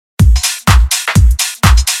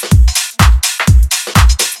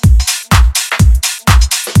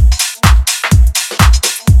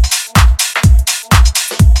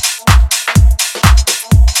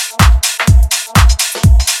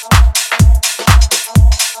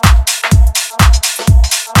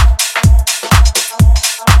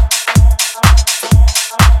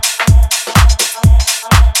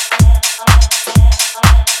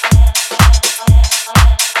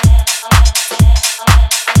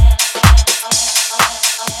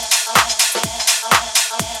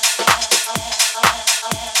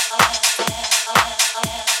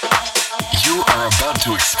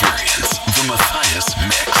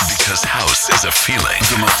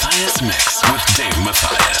Dave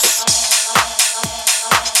Mathias.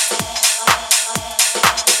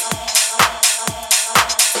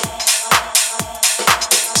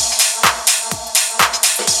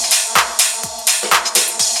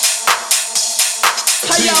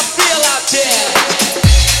 How y'all feel out there?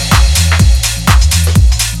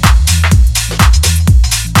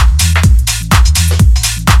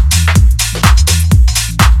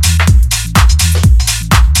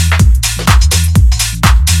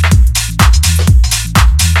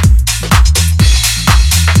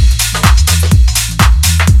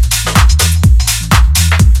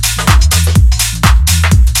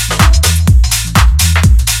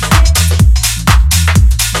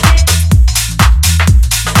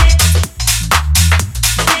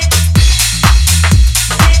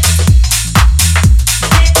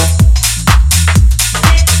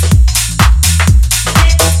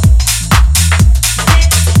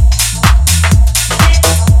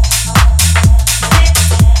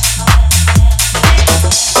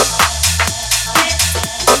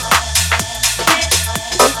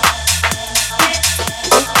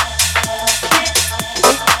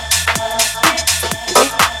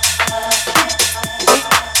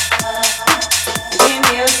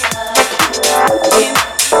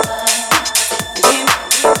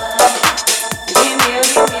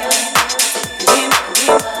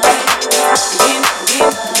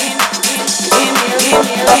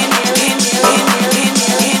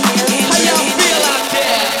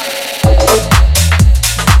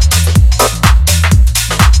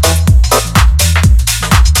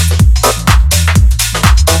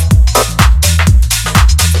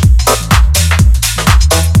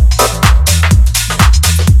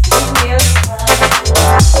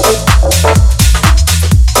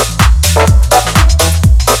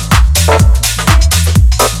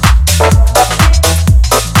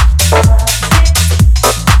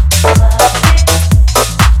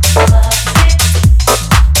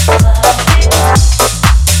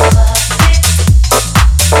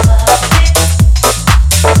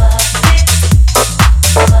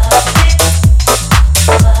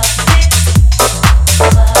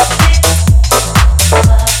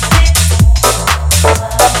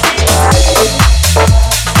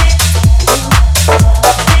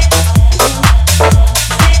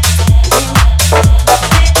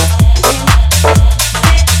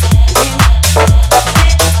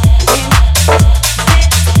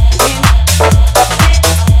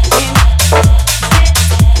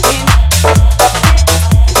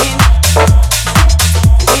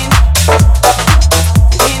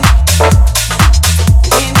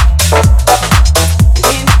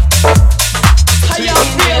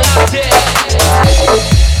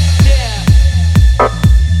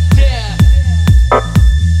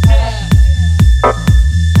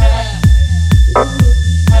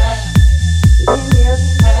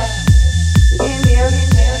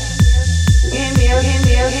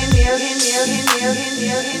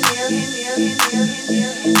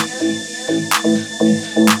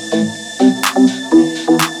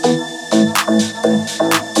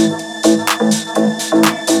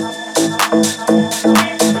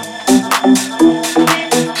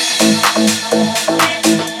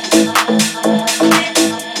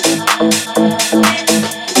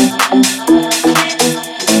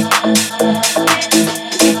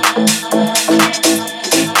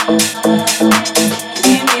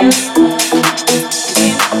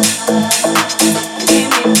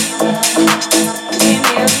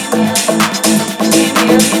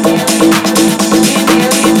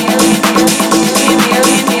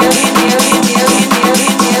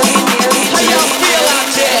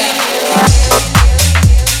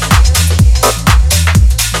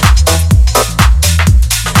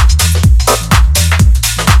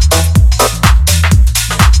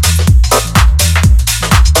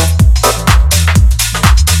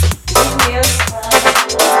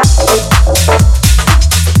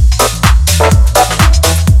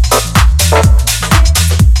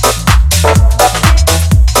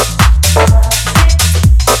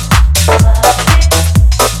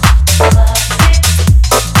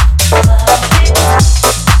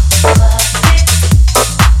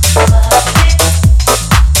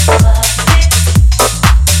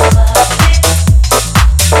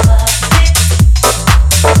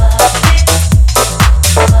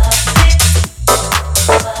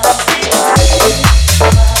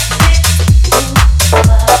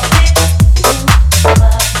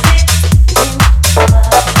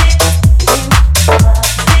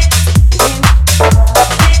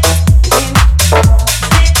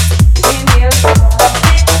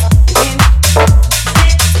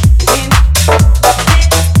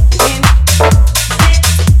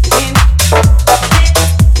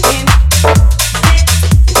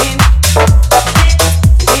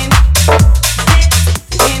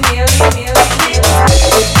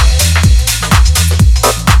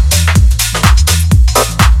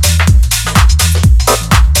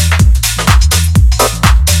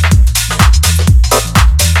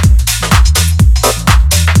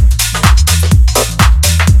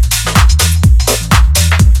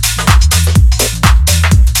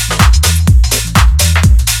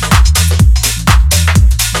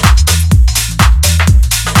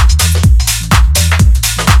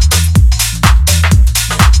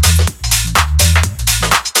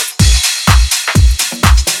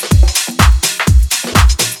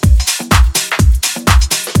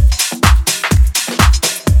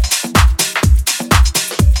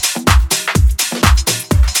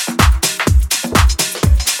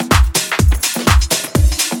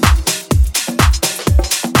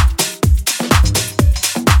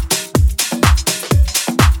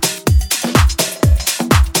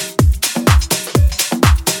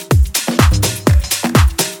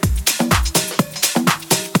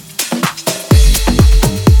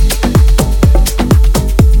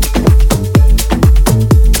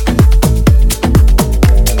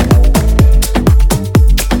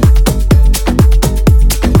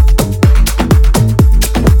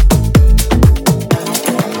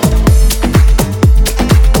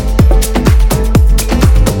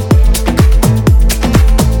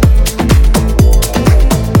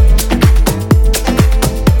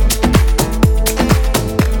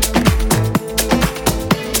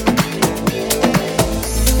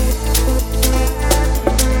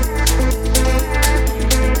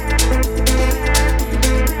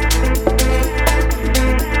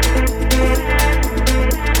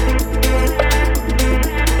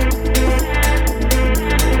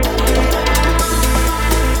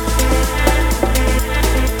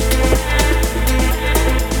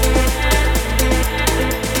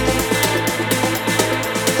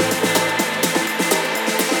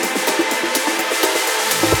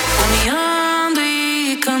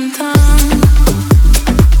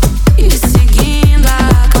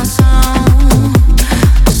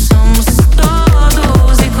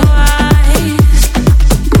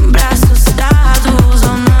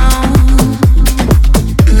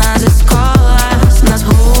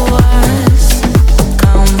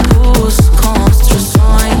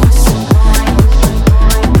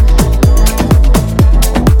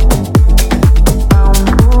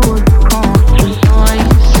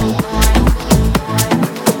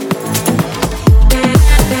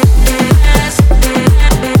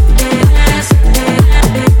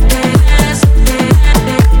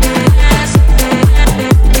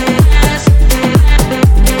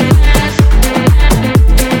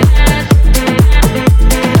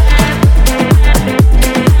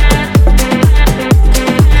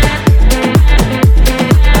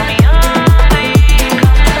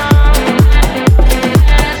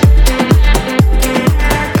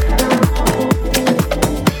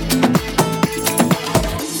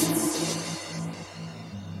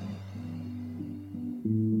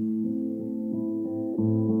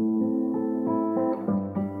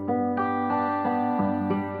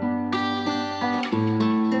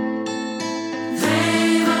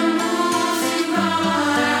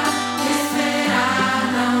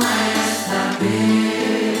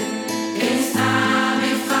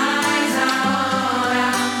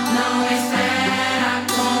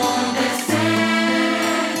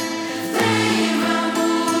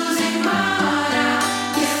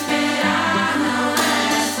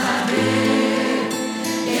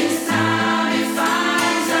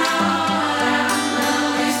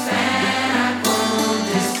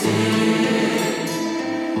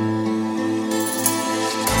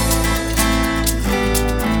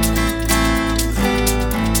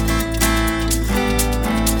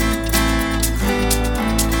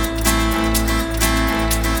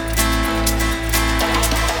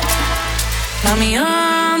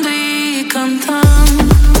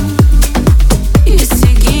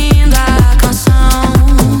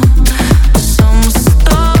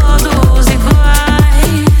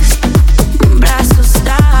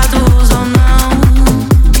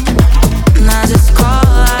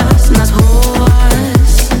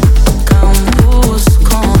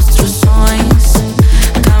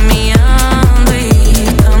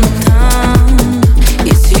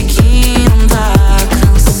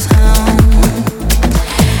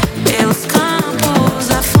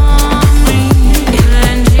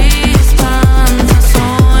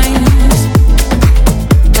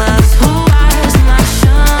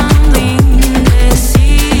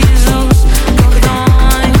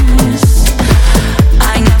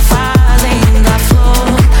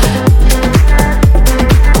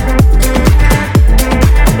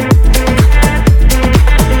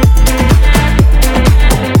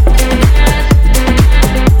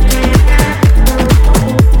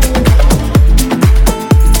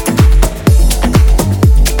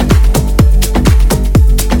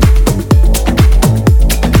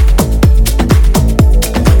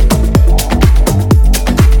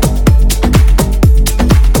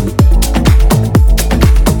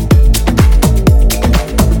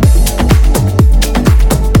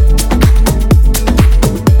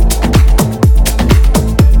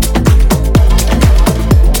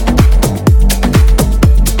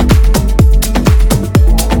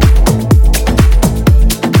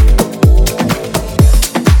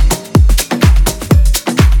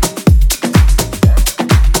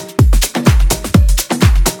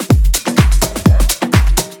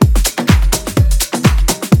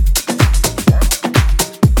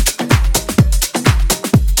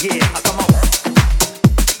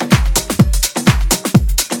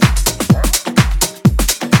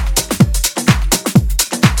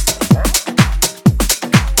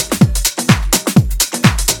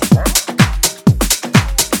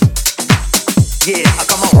 Yeah,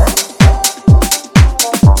 come on.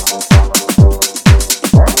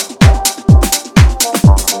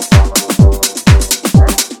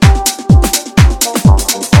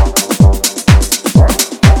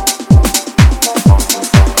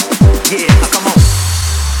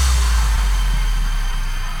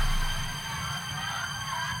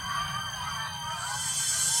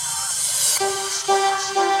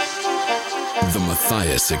 The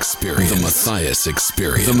Matthias Experience. The Matthias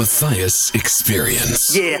Experience. The Matthias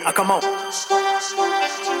Experience. Yeah, come on.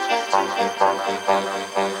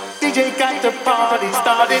 DJ got the party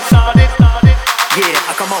started.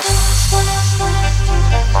 Yeah, come on.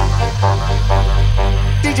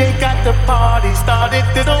 DJ got the party started.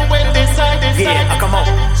 There's no way inside. Yeah, come on.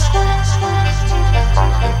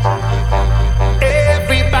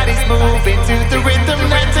 Everybody's moving to the rhythm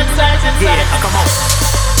that's inside. Yeah, come on.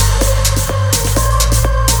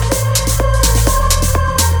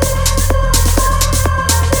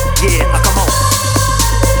 Yeah, come on.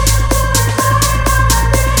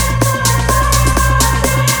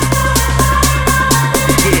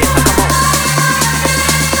 Yeah, come on.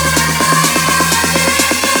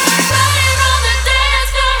 Fire on the dance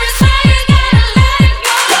floor is how you gotta let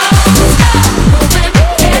go. Stop moving,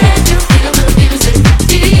 can you feel the music?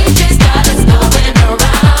 DJ's got us going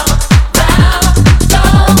around, round.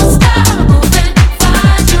 Don't stop moving,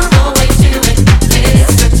 find your own way to it.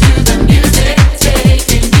 Listen to the music,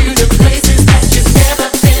 taking you to places that you've never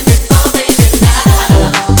been before, baby.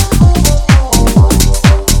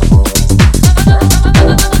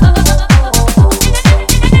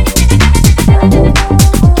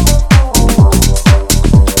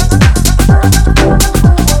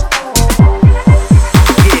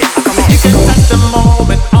 You can touch the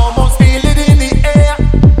moment, almost feel it in the air.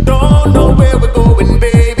 Don't know where we're going,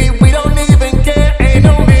 baby. We don't even care. Ain't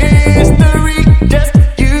no mystery. Just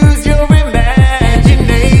use your imagination.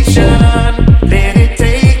 Let it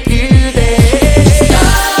take you there.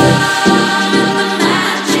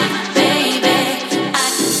 Magic, baby, I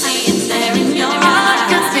can see it there in your eyes. I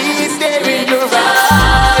can see it there in your eyes.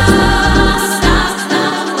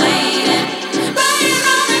 Stop waiting. Fire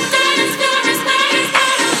on the dance floor is where you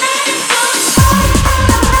gotta let go.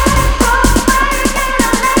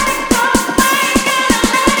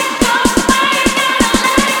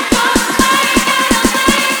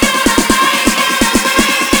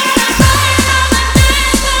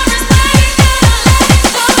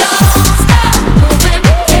 Stop moving,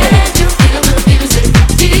 can you feel the music?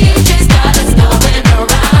 DJ's got us going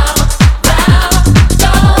around, round.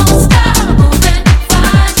 Don't stop moving,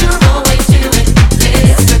 find your own way to it.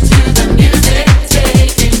 Listen to the music,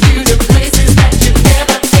 taking you to places that you've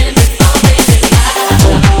never been before, baby.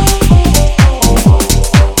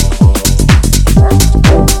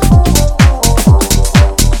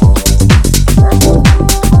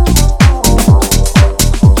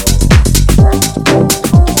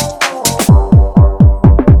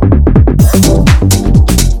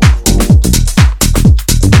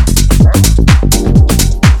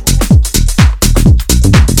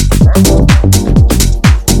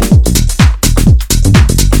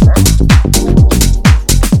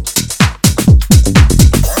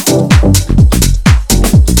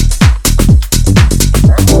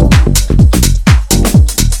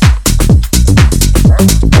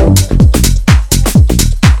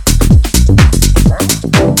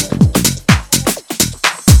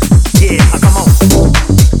 Yeah, come on.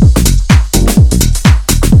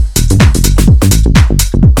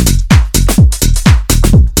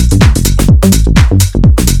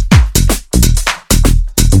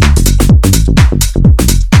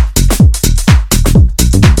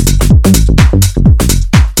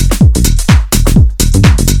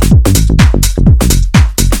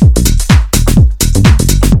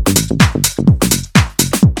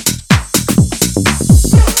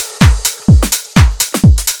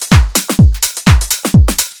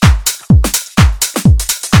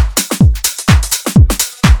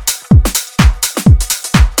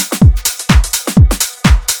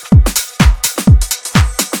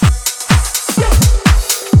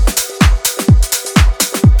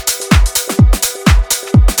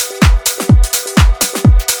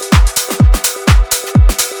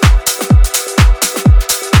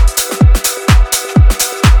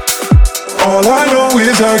 All I know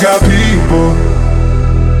is I got people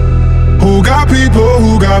who got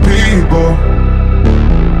people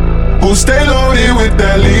who stay loaded with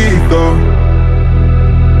that lethal.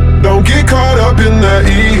 Don't get caught up in that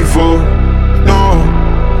evil. No,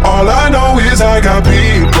 all I know is I got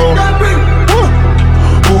people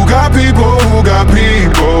who got people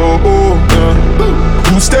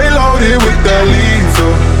who stay loaded with that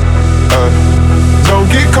lethal.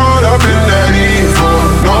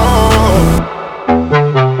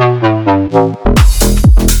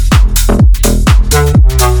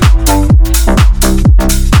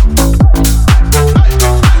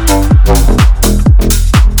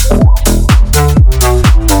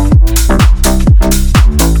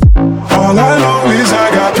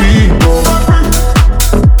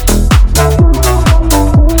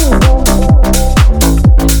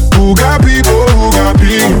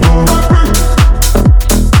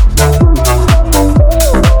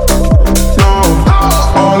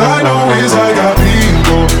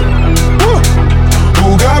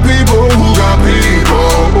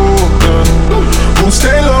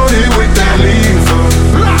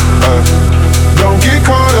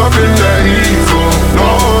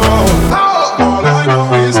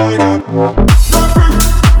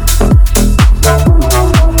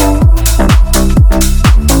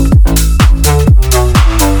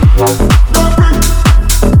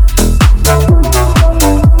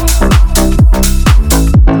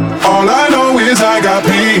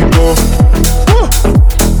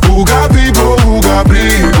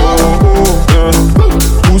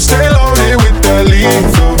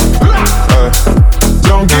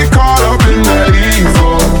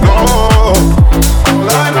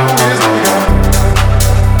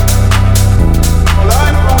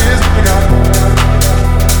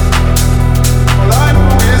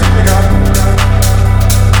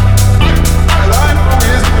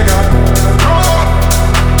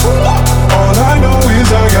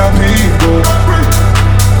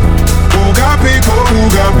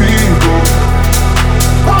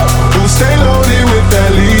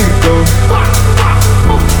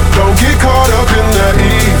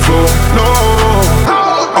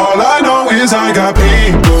 Cause I got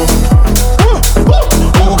people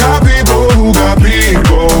who got people, who got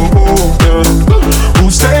people, yeah,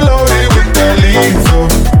 who stay loaded with that lethal.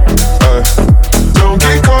 Don't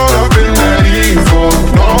get caught up in that evil,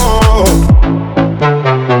 no.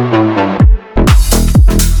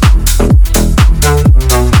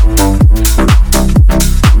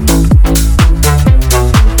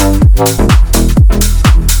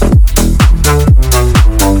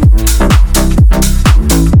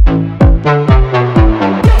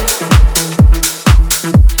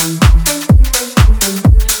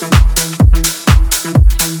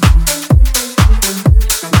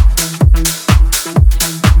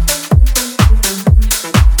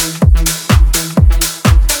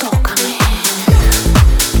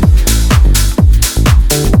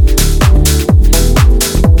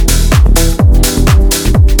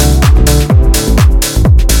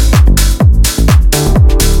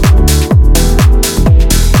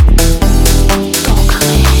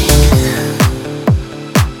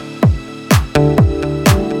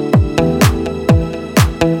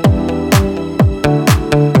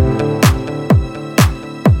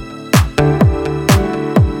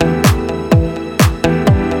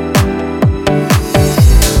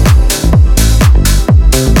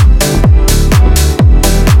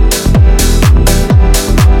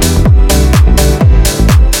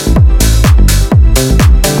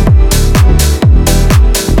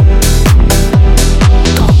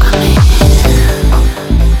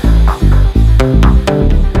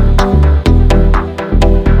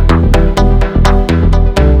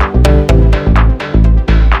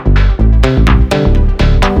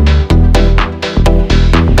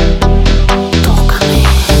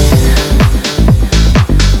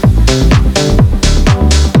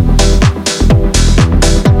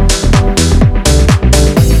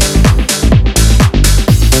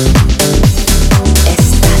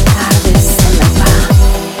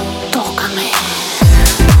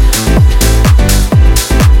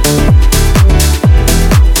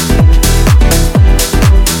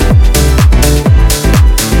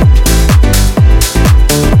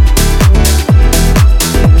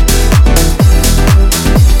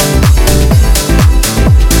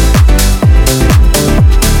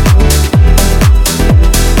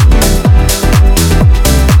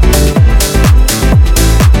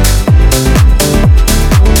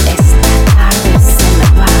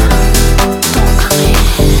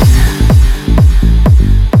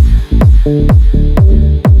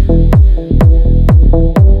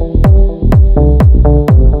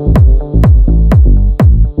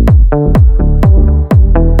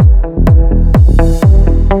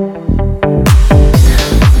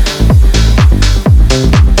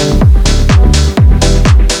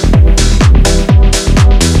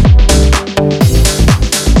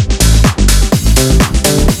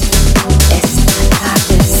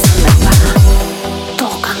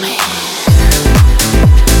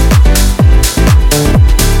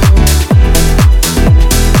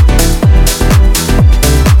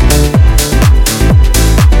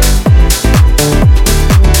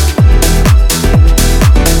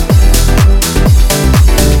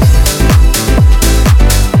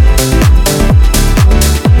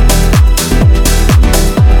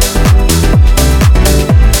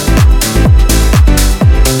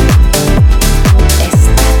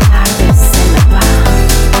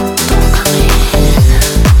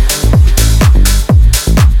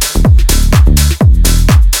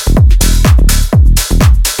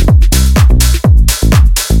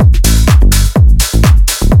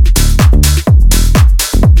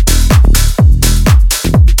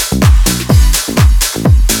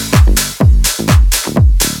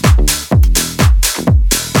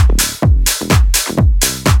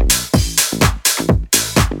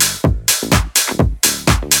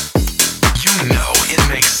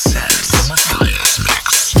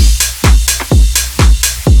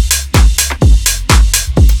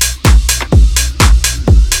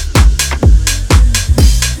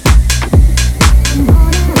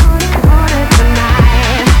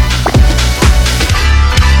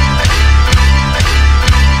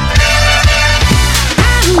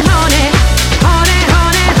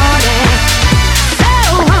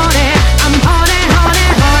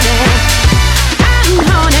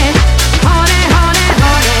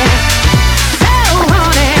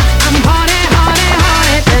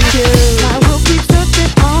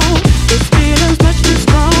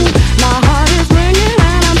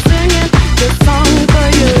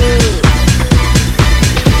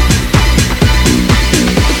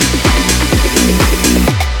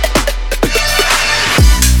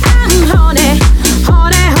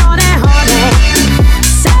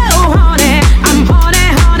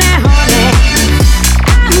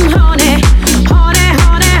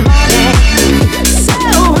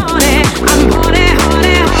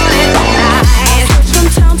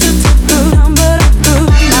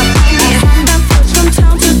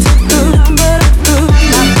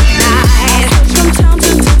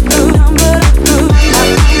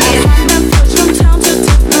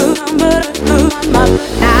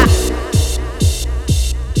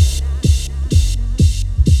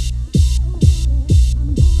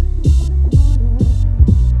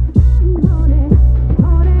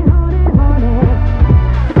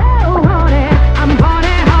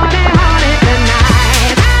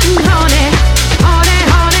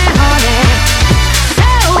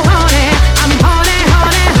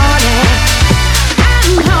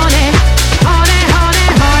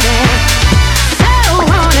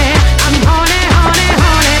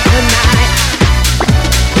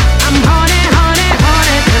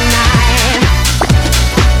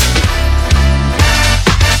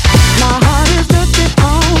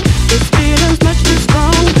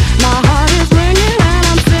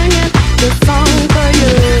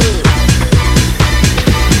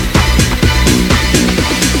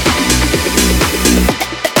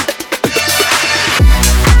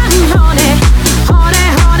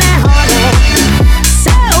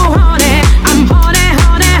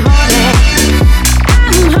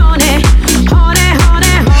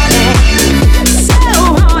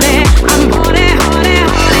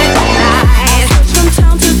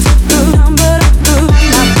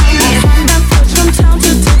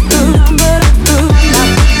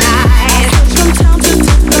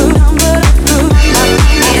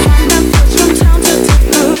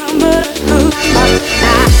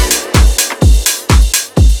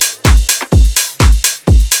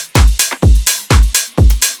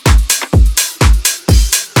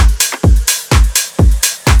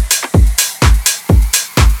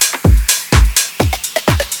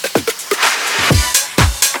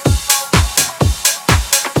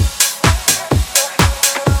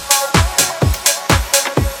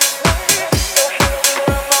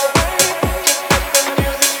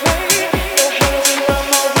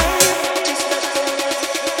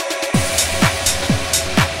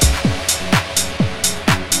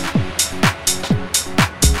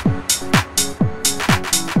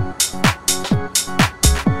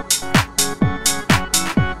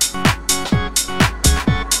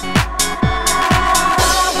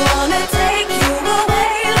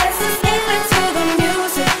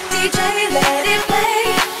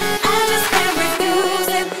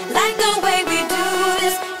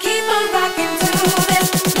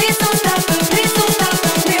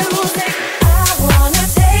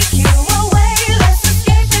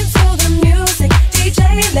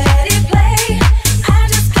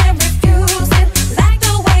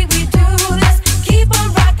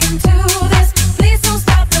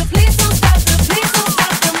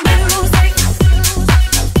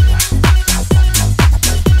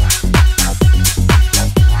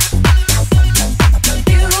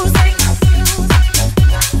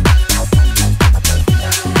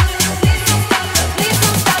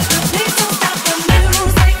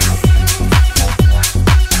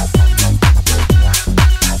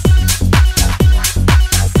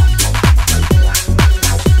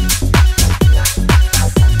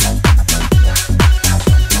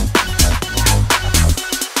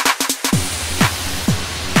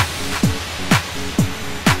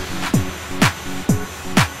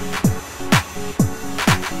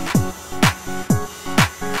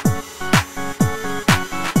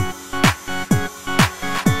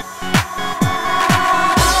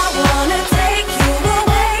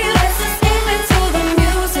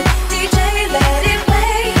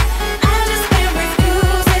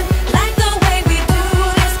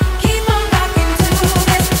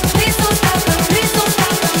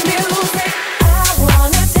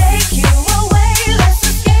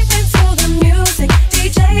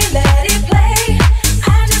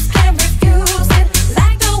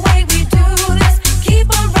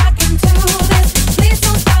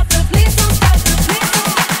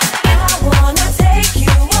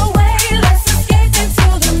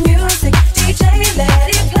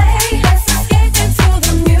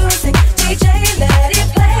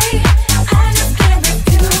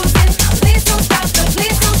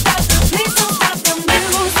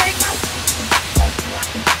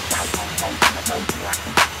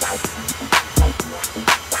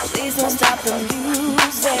 Please don't stop the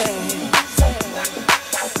music.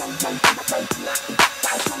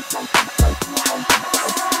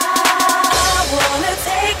 I wanna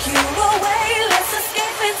take you away. Let's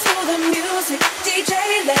escape into the music. DJ,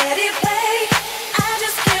 let it play. I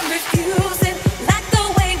just can't refuse it. Like the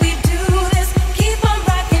way we do this. Keep on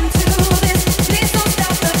rocking to this. Please don't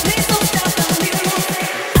stop the music.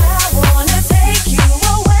 I wanna take you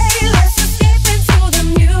away. Let's escape into the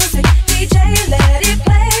music. DJ, let it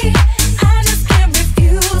play. I just can't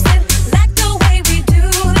refuse it. Like the way we do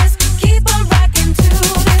this. Keep on rocking to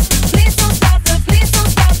this. Please don't stop the music.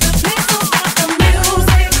 Please don't stop the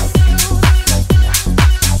music. Please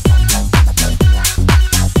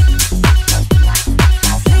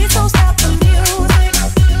don't stop the music.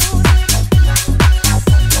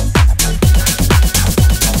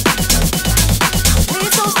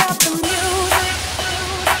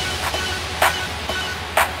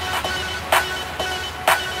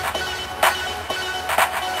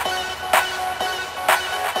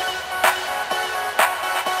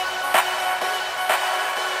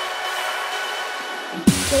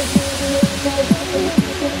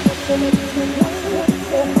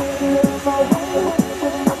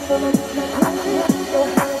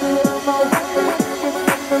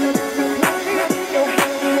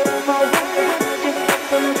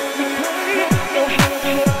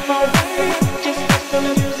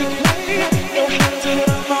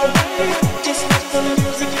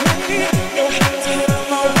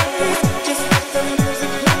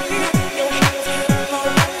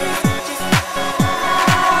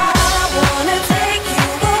 I wanna take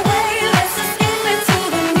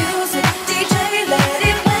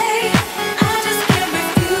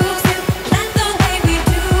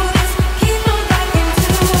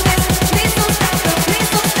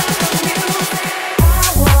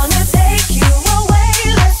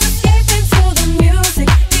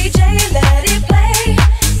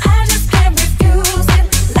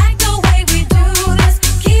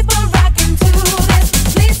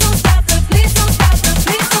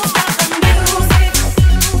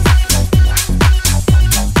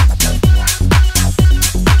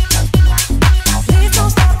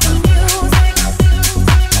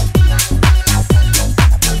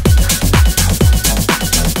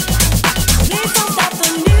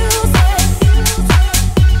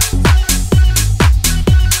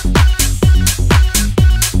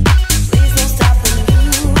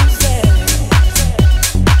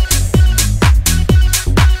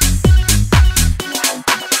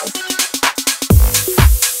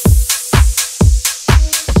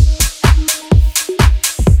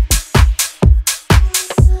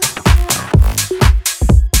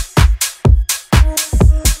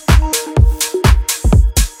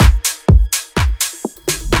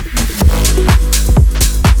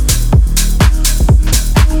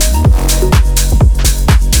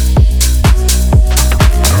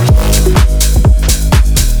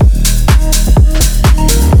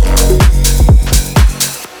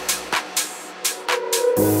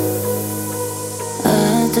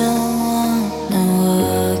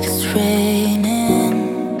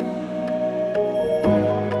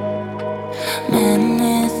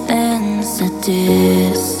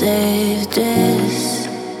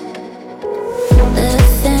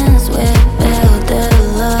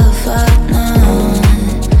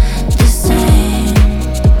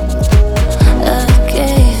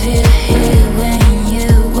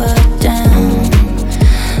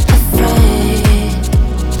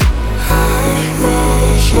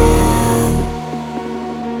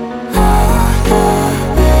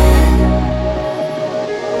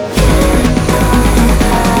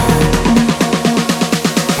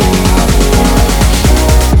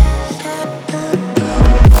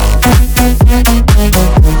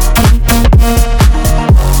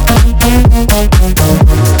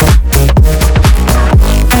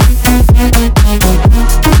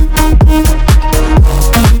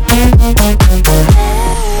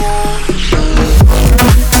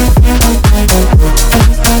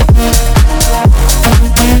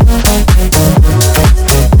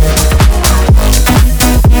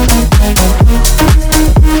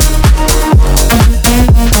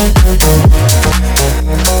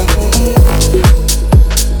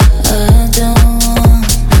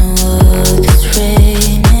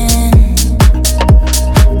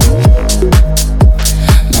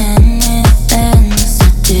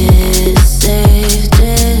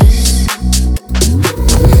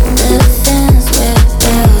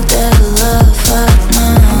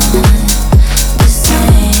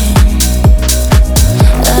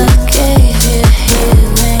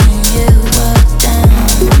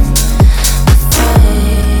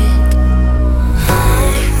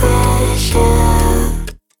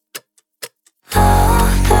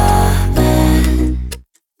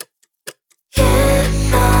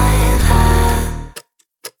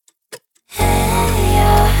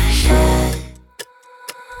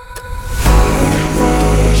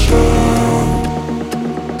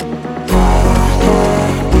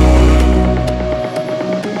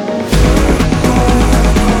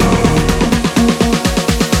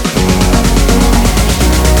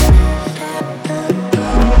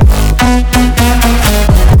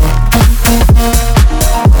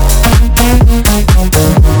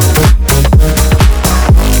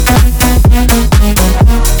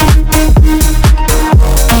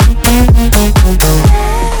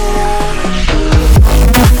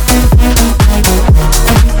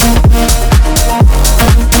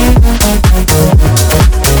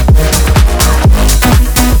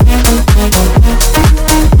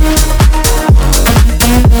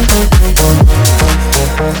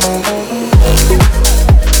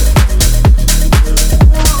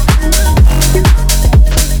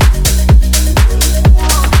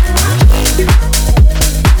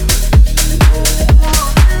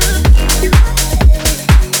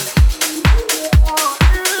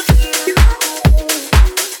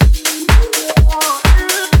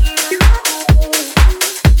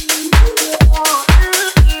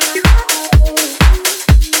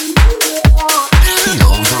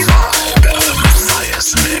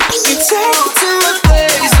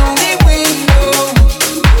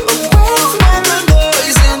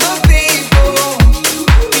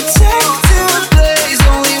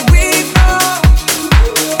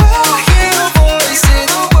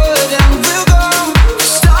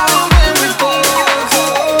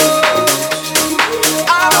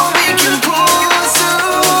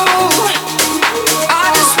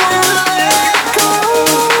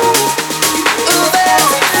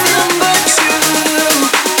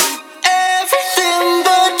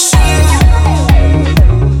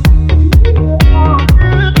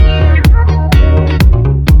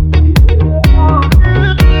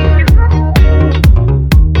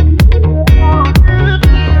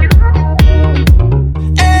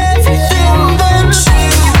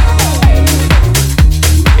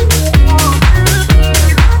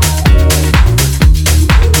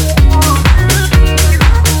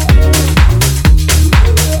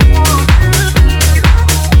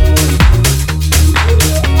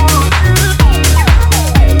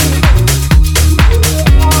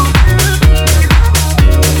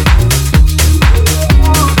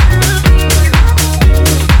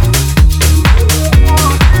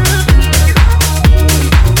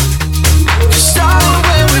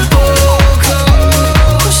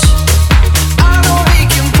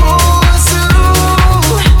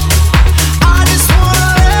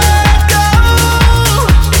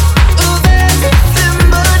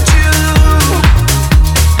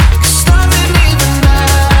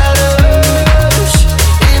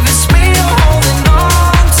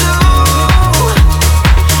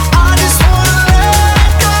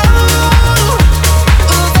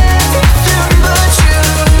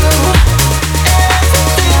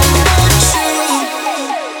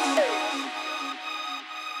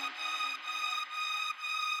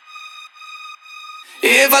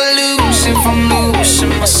If I'm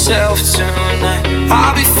losing myself tonight,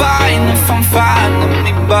 I'll be fine if I'm finding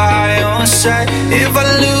me by your side. If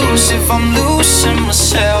I'm losing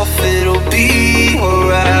myself, it'll be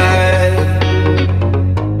alright.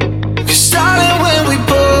 'Cause darling, when we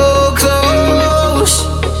pull close,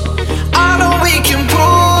 I know we can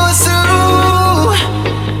pull through.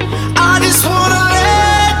 I just wanna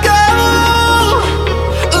let go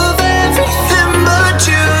of everything but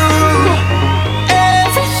you.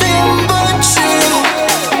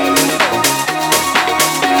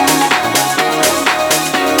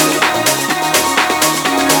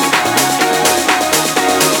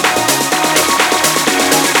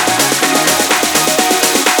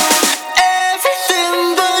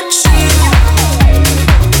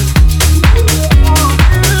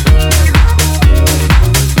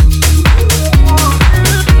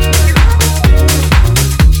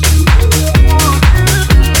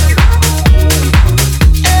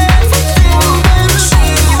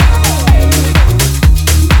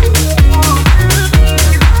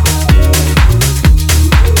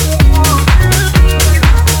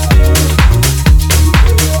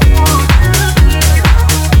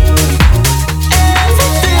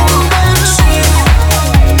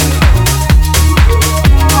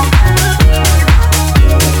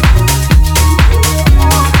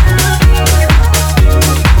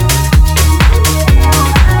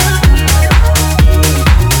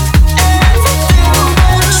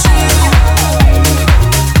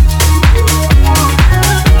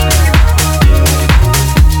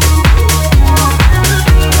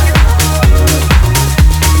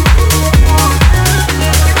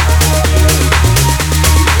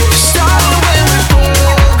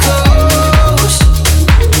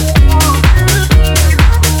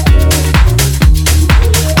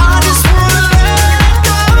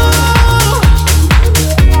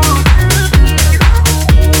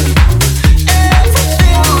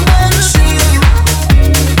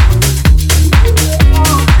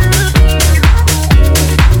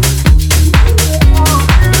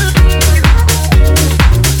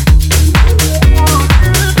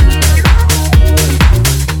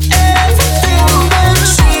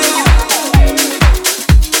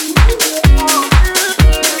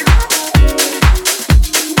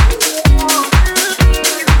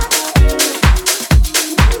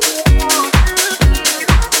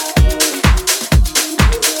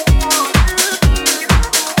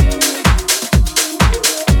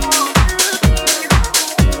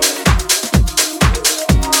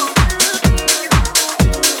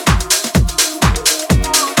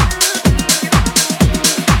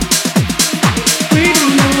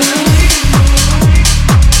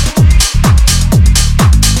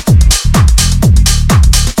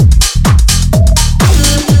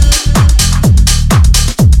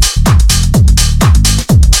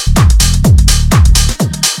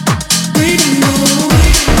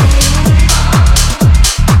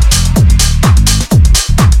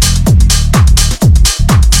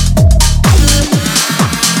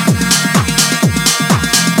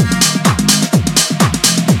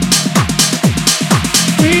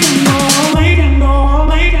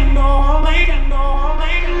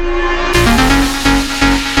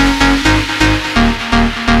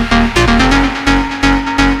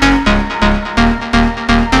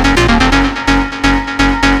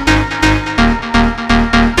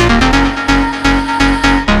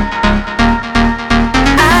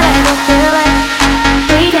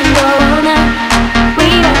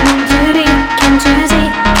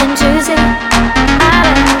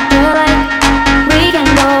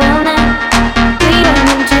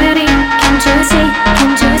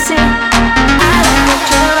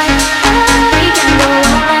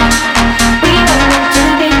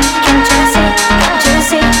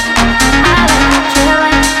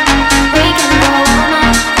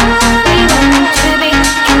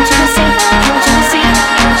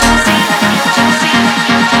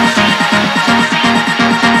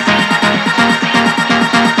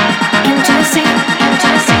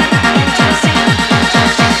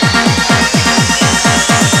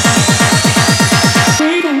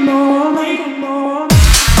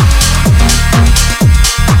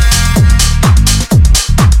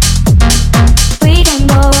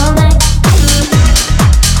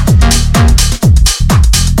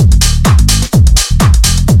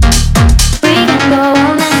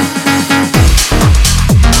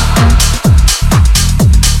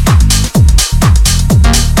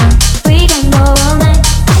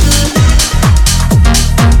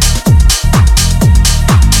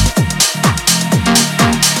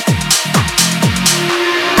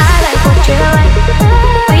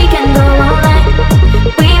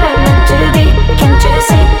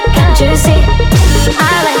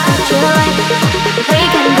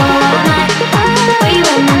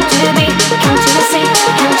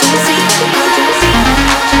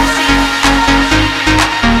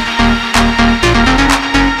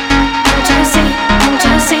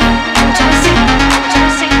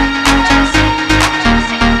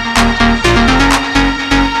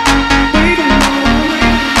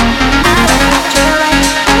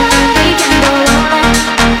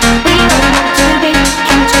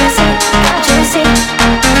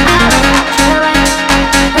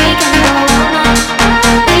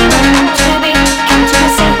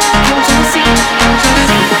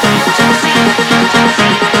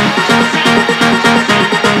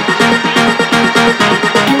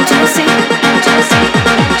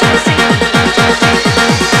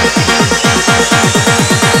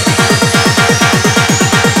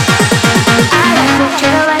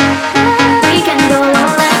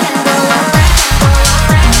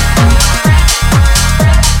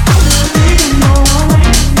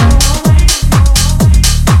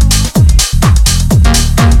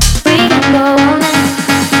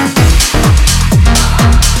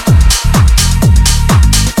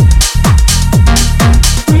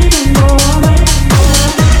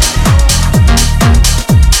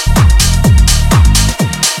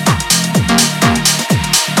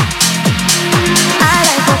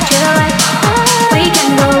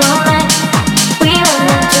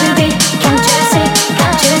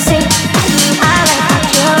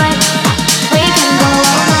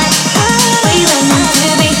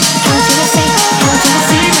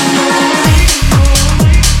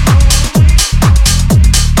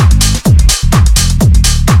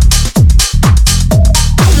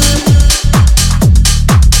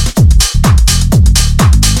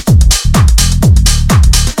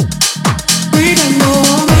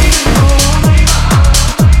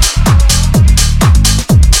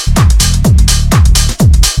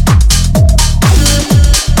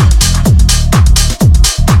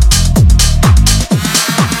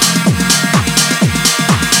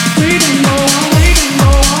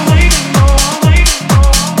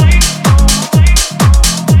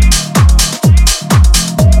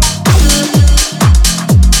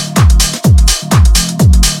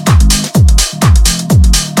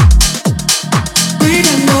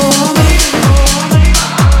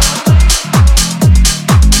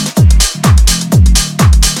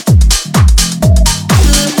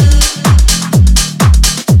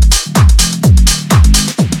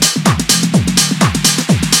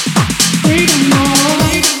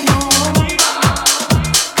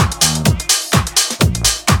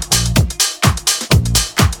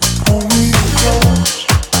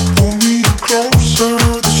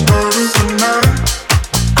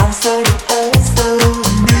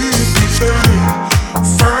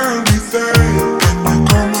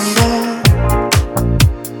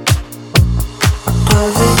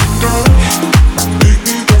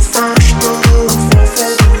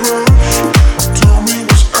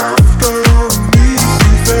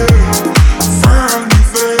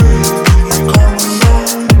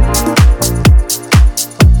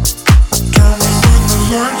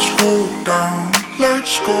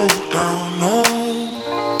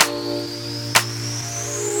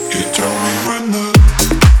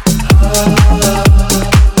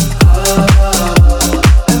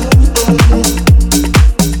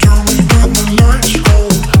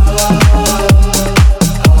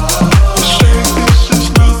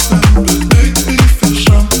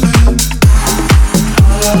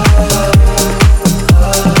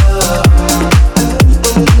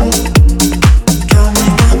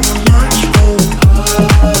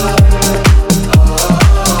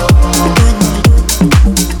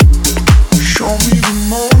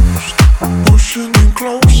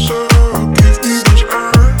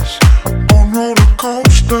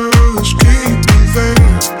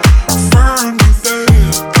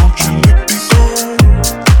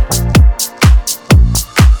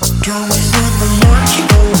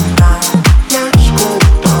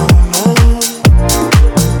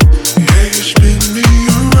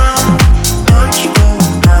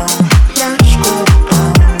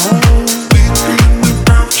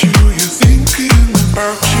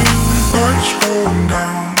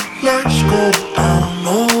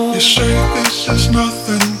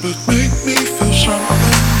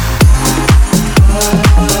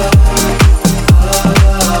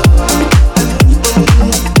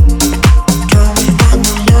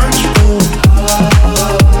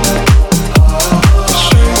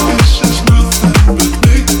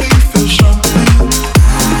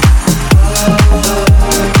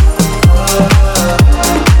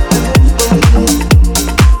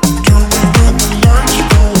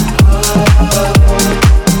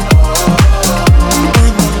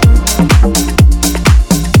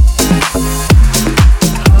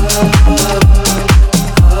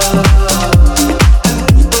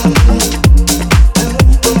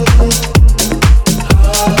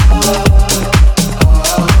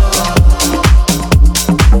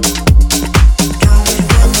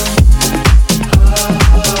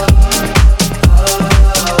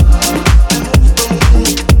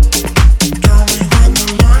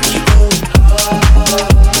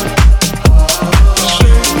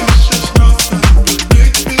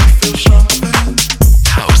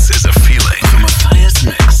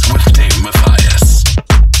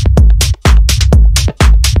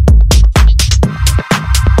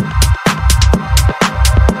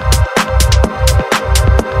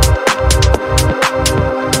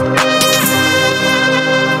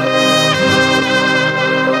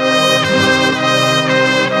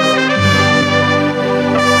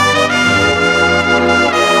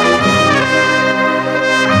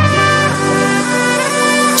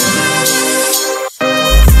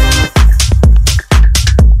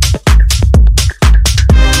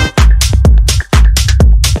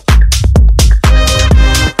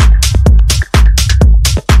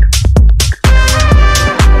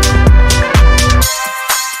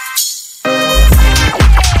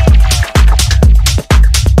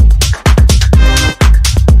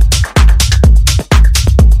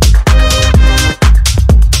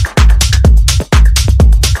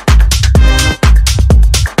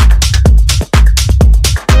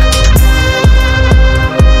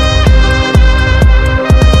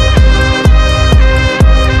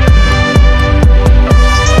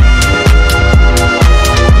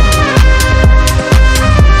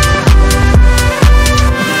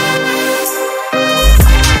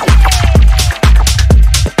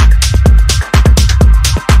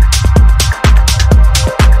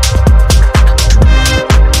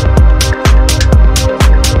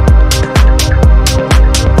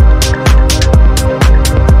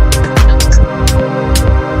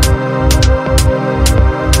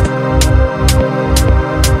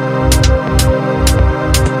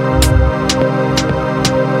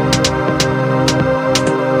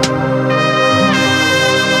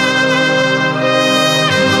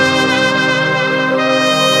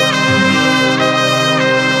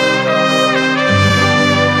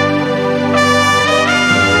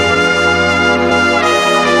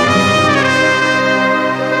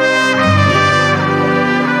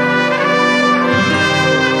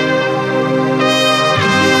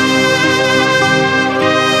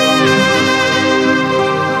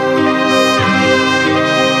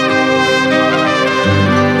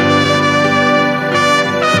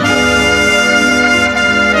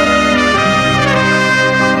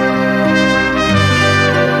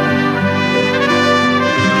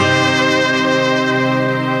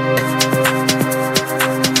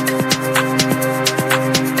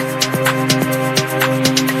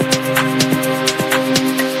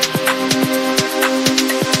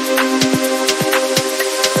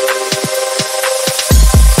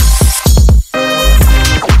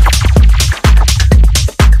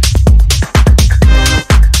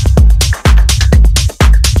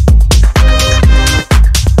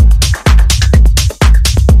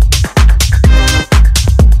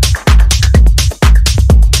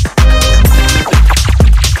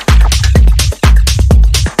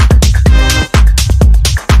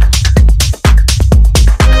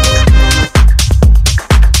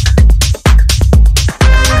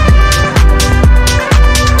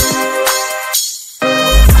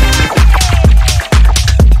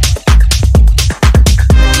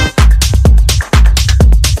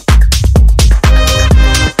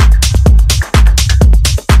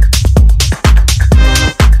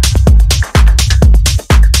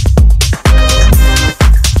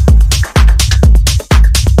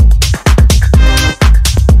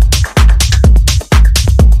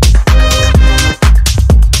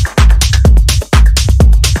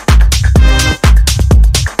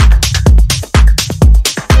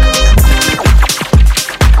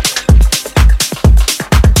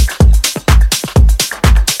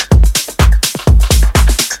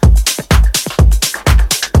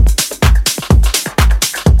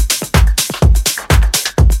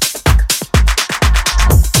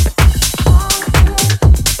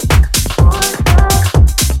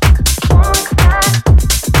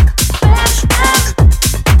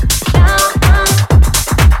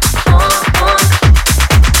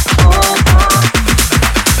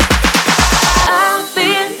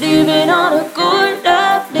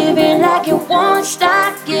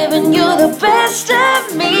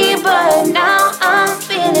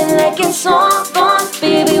 someone,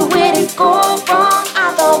 baby, where'd it go wrong?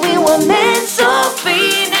 I thought we were meant to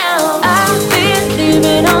be now. I've been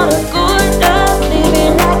living on a good love,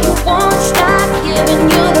 living like it won't stop, giving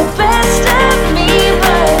you the best of me,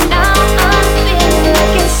 but now I'm feeling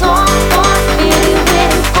like it's someone, baby,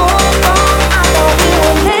 where'd it go wrong? I thought we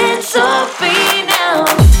were meant to be now.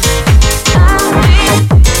 I've been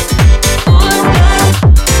good love,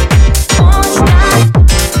 won't stop,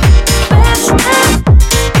 best of.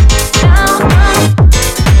 Now I'm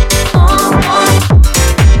someone,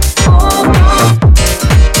 oh,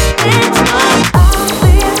 it's what I've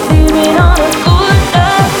been living on a good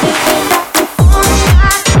love, living like it won't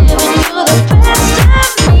stop, giving you the best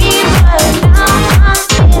of me, but now I'm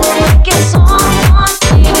feeling like it's someone,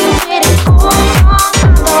 baby, where'd it go wrong? I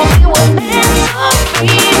thought we were meant to be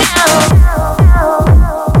now.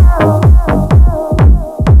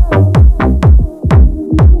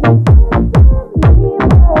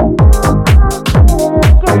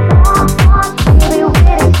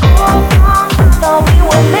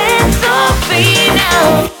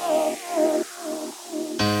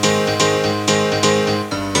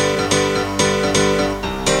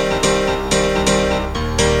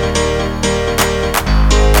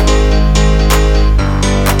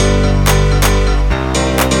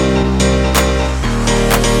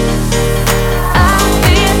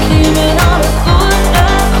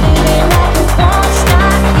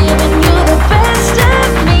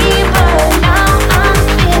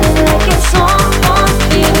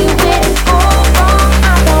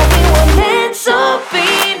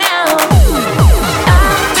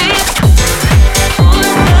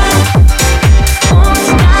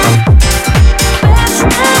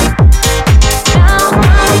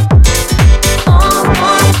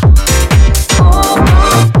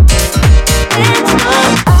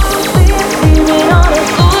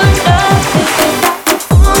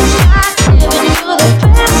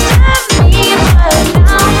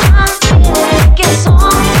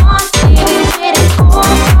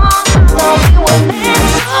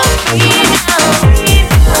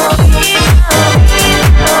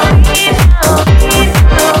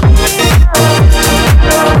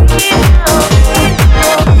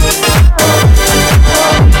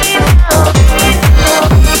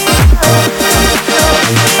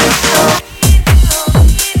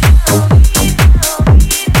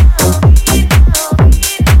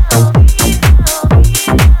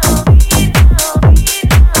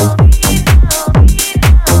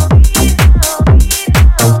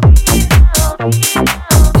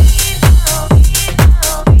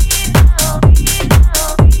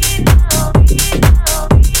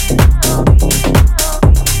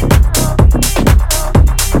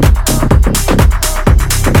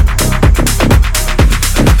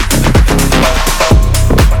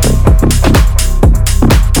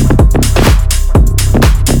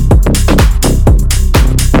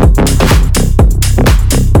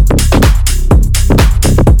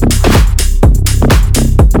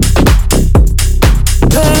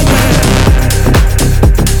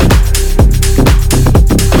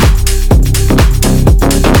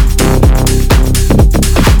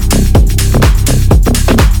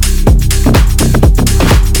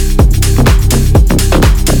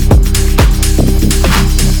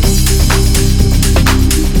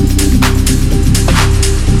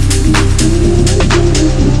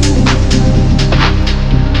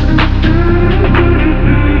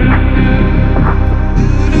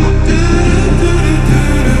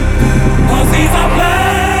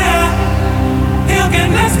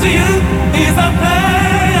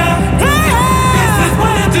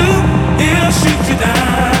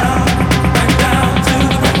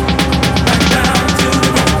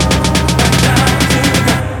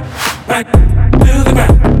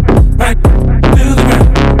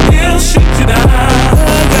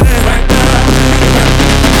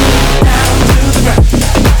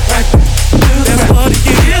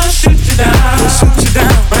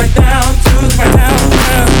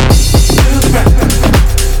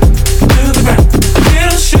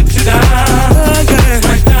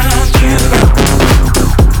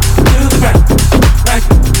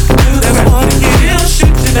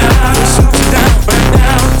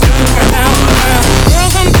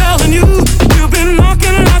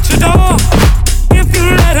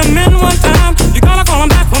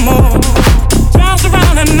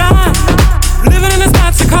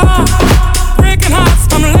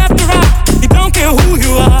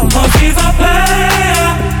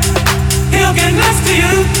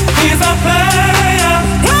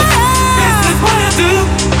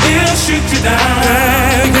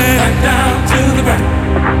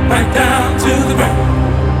 Back down to the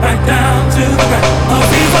ground, back down to the ground. Oh,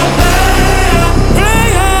 he's a player.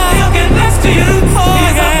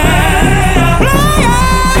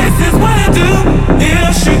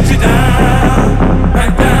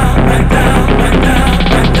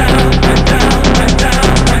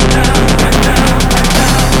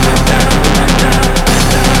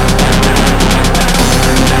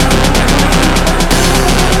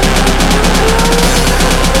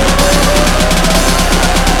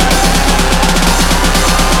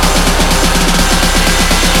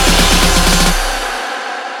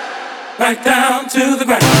 right down to the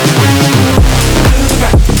ground. To the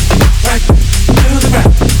ground, right to the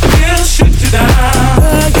ground. We'll shoot you down,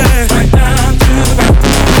 right down to the ground.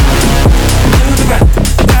 To the ground,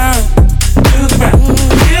 down to the ground.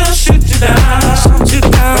 We'll shoot you down,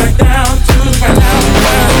 right down to the ground.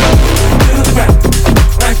 To the ground,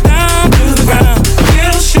 right down to the ground.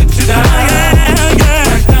 We'll shoot you down,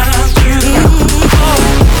 right down to the ground.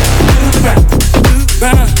 To the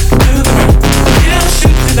ground, to the ground. We'll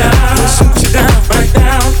shoot you down, right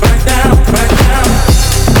down, right down, right down.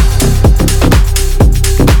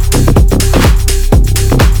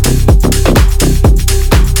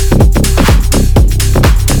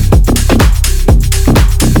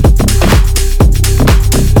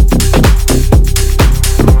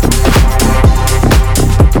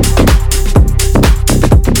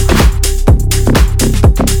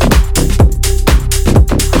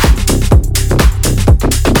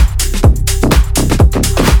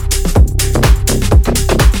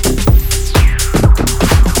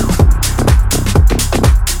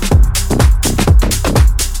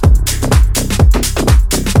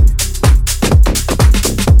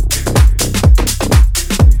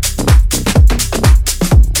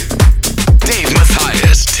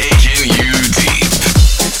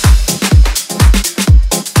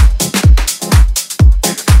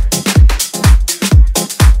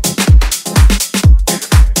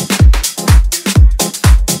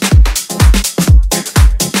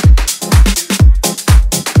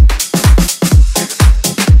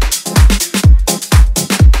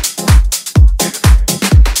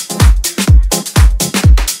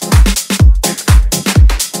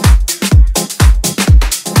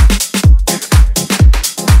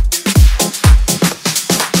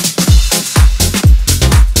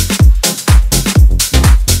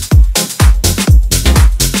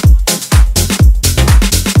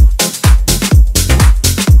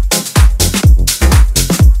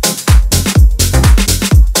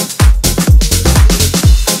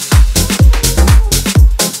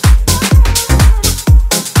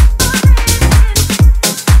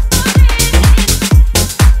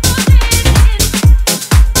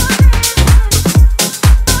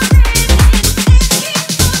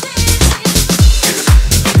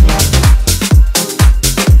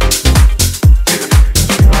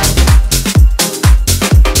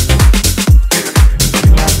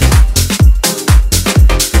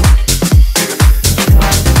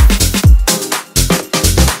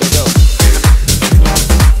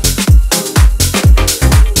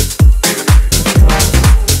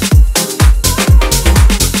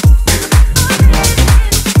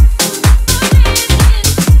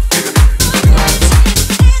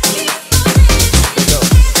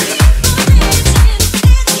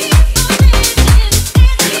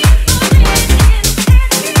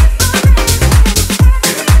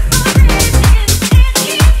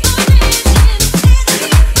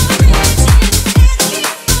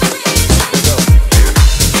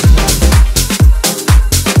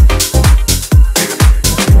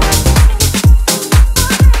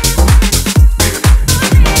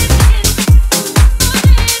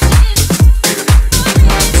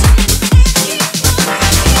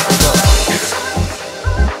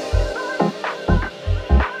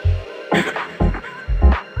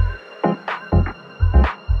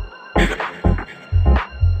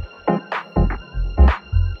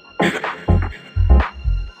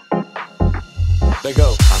 Let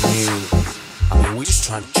go. I mean, we just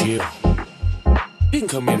trying to chill. We didn't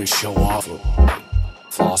come here to show off or like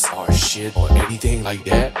floss our shit or anything like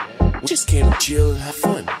that. We just came to chill and have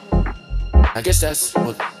fun. I guess that's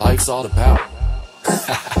what life's all about.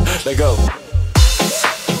 Let go.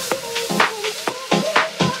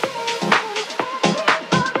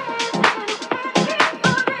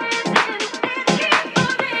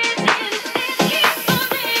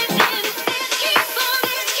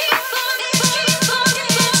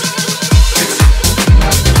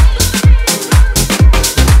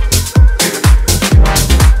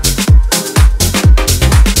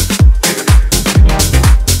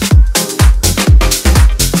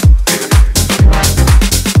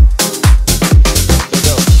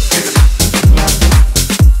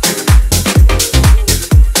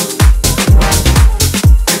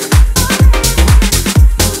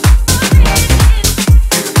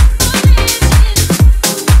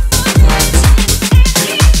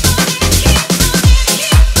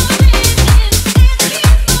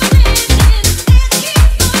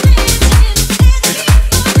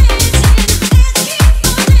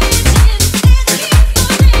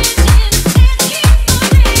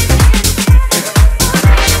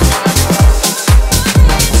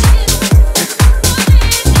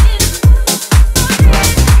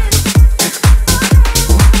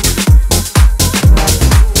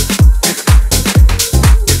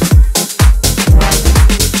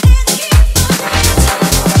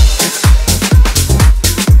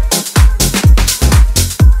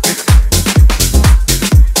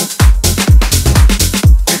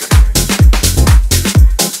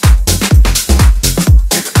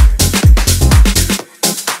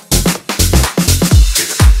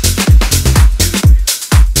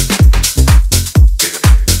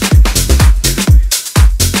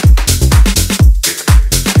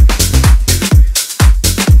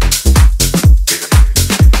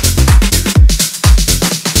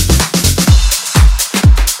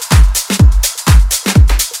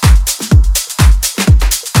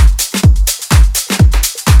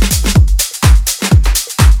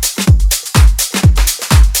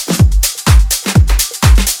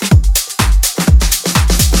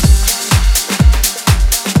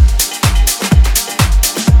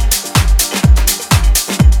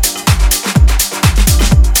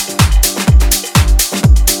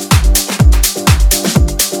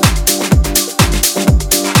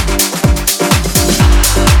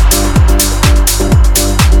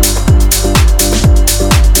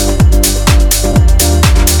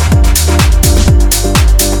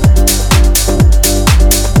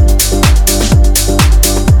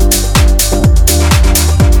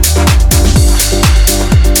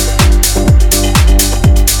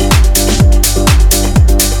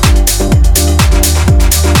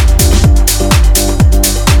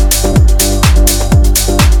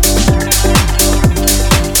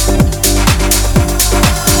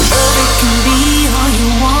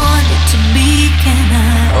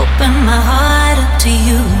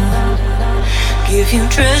 can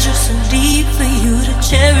treasure so deep for you to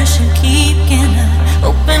cherish and keep. Can I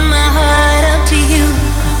open my heart up to you?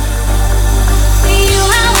 You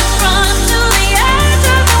have a front to the edge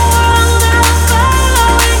of the world, and I'll follow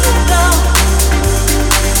where you go.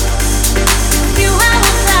 You have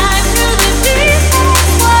a flight to the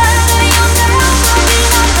deepest world, and you'll never be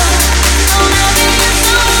alone. So maybe it's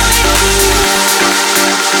only you.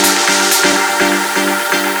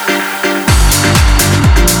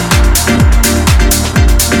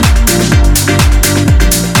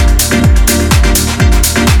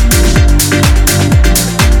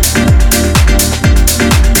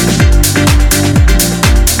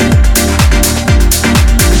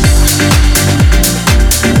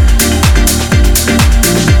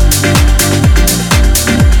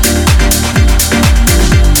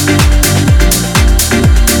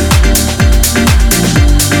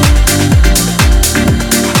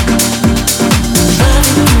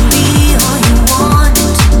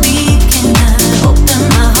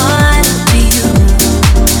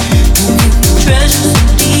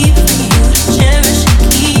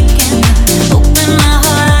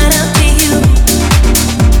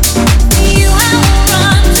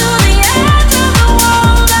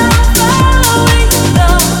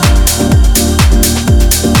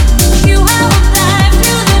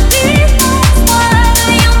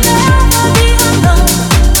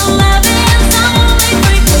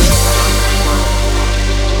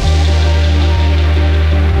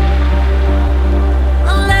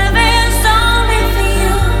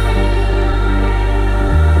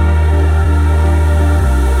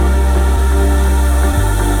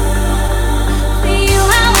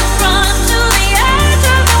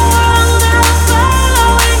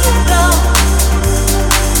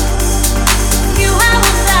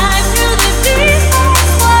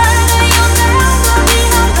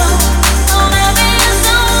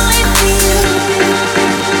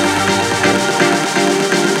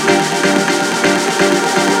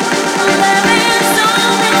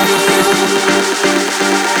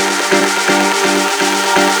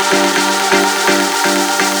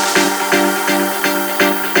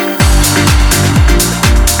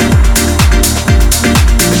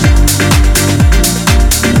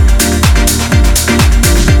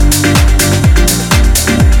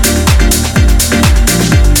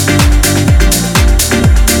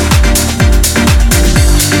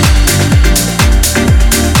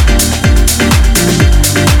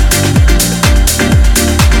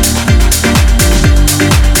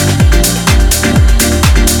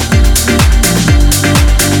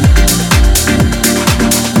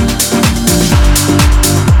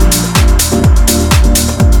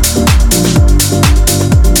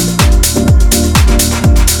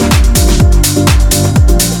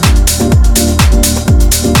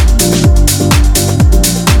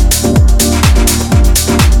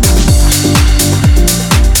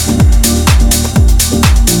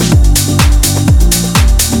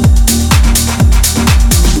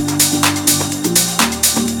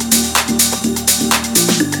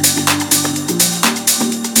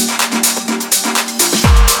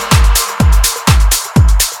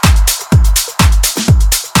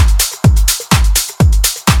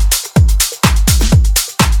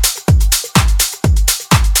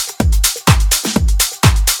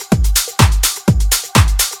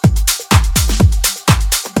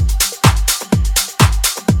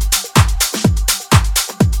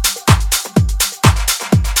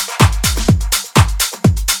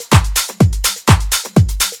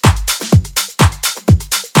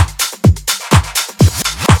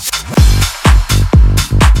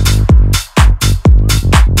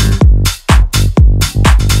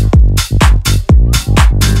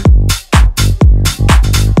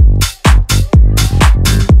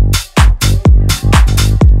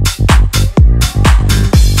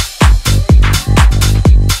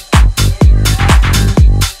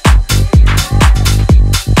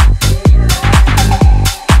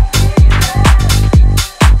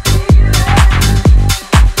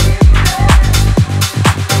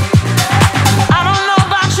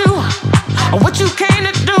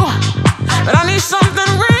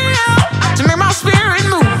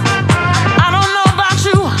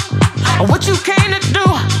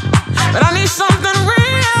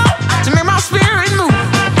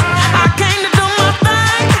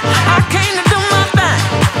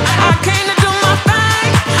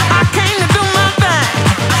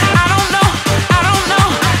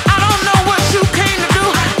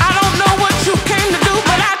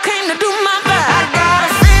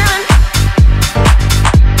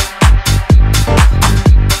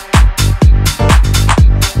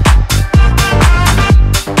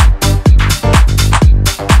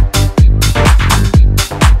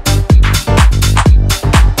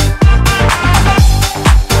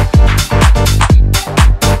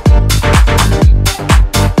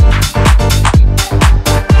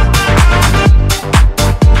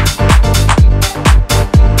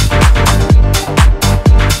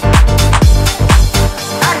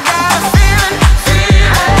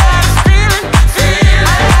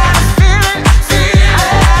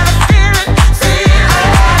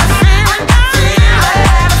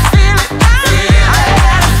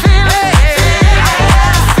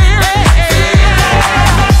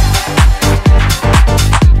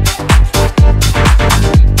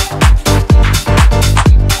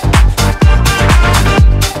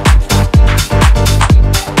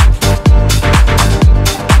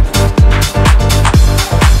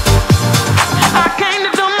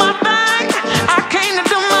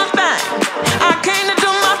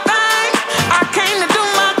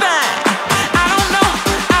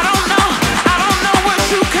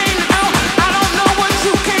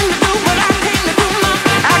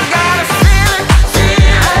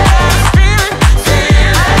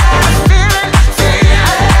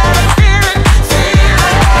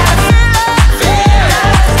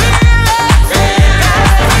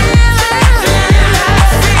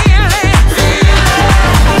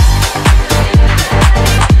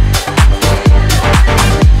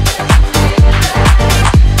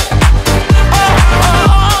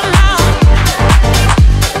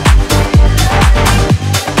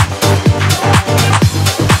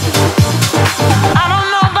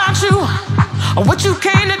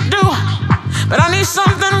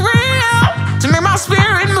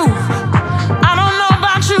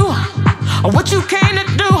 what you came to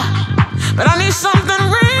do, but I need something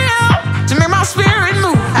real to make my spirit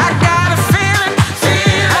move. I got a feeling,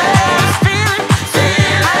 I got a feeling,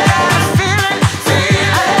 I got a feeling, I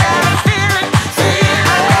got a feeling,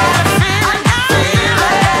 I got a feeling, I got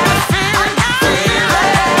a feeling,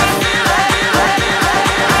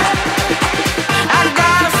 I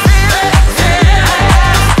got a feeling,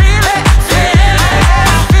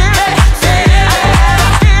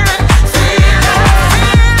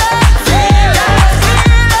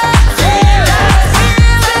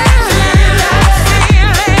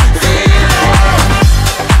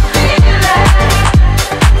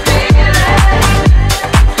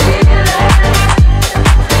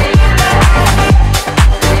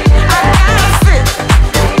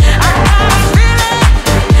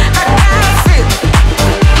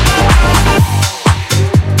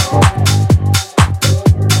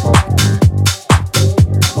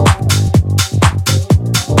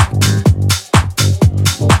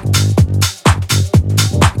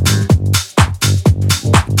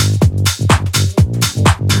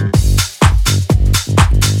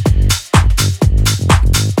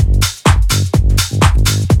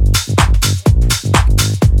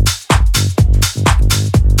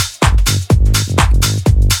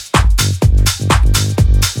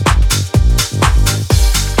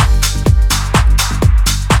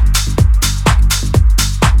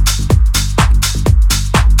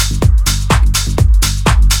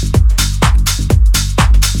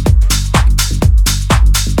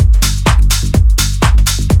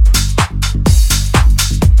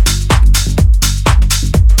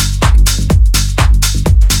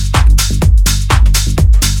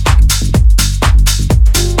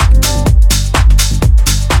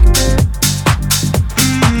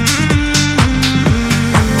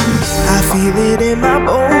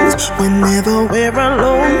 whenever we're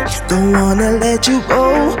alone. Don't wanna let you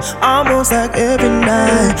go, almost like every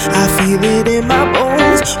night. I feel it in my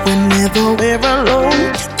bones whenever we're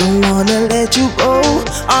alone. Don't wanna let you go,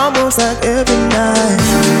 almost like every night.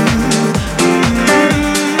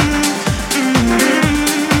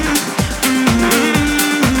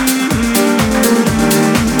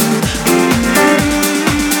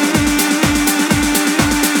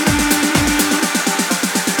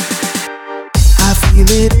 Feel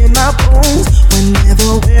it in my bones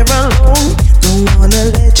whenever we're alone. Don't wanna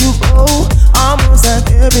let you go, almost like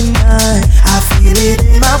every night. I feel it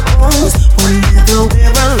in my bones whenever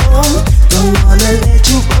we're alone. Don't wanna let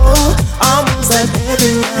you go, almost like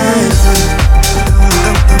every night.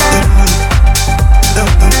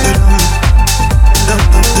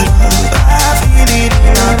 I feel it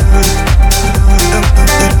in my bones.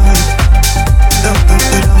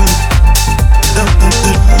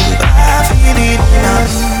 I feel it now.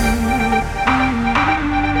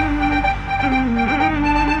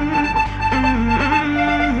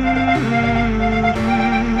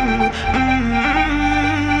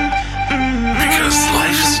 Because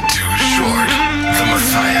life's too short. The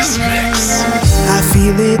Matthias Mix. I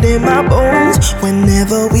feel it in my bones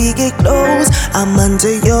whenever we get close. I'm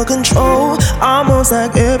under your control, almost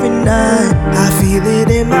like every night. I feel it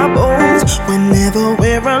in my bones whenever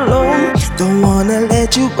we're alone. Don't wanna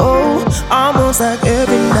let you go, almost like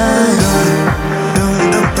every night.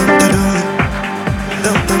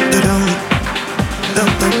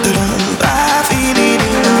 I feel it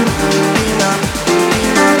in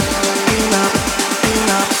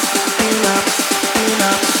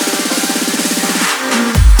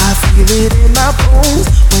I feel it in my bones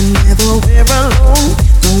whenever we're alone.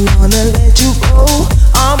 Don't wanna let you go,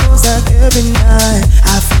 almost like every night.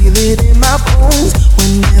 I feel it in my bones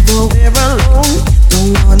whenever we're alone.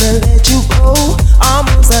 Don't wanna let you go,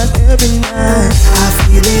 almost like every night. I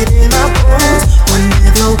feel it in my bones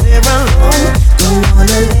whenever we're alone. Don't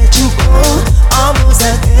wanna let you go, almost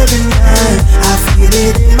like every night. I feel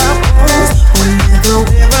it in my bones whenever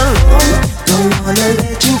we're alone. Don't wanna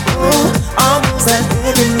let you go, almost like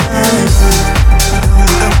every night.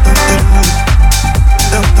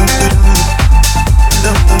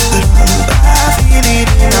 I feel it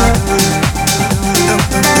in my bones.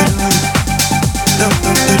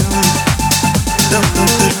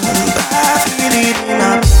 I feel it in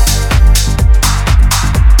my bones.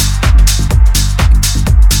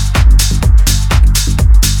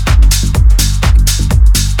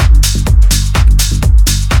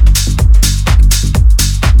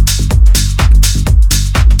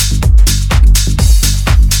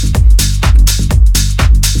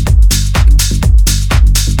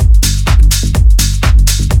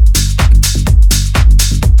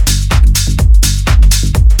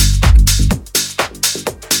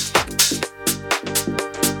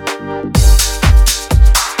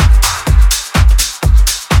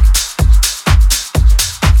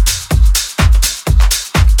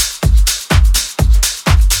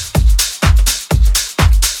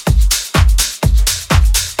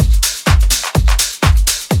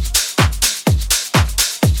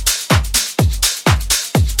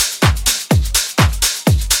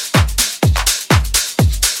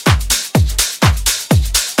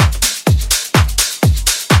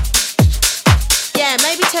 Yeah,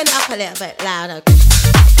 maybe turn it up a little bit louder.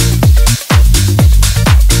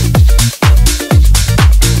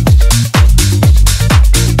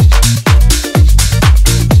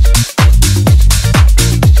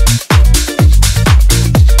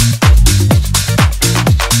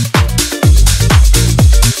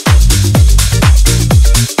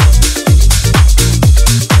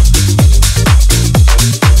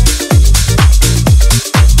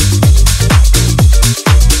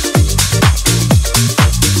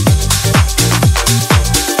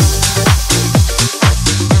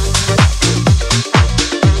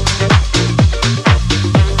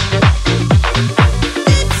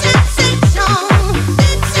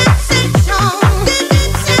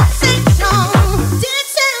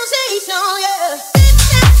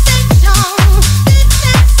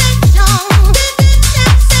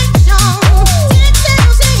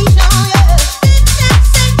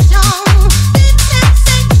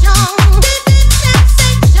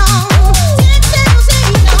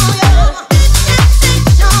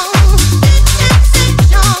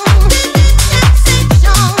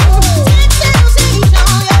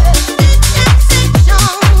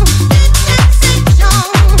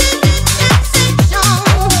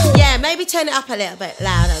 Turn it up a little bit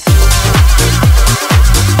louder.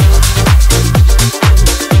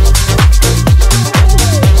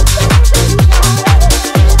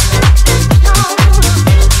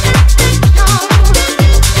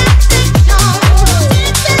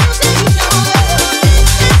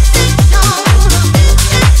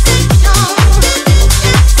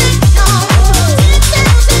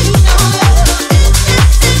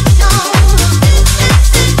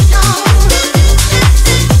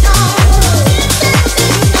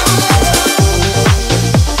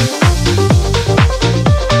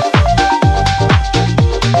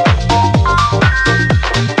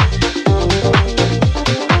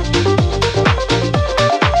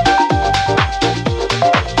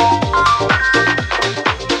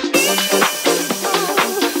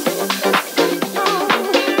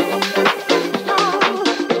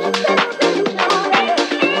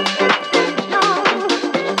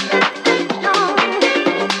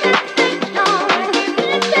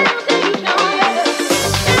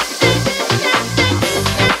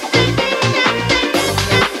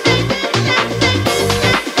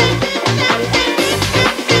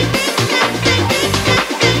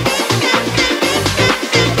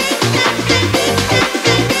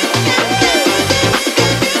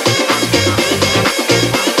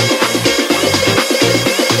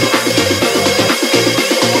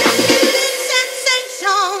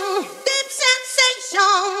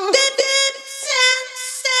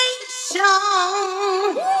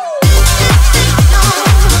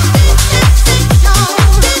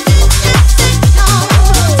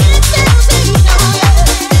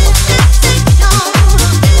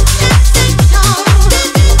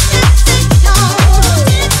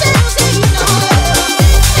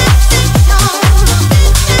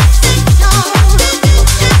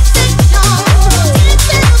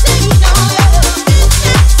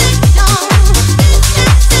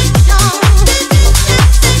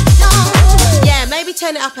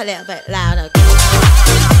 Turn it up a little bit louder.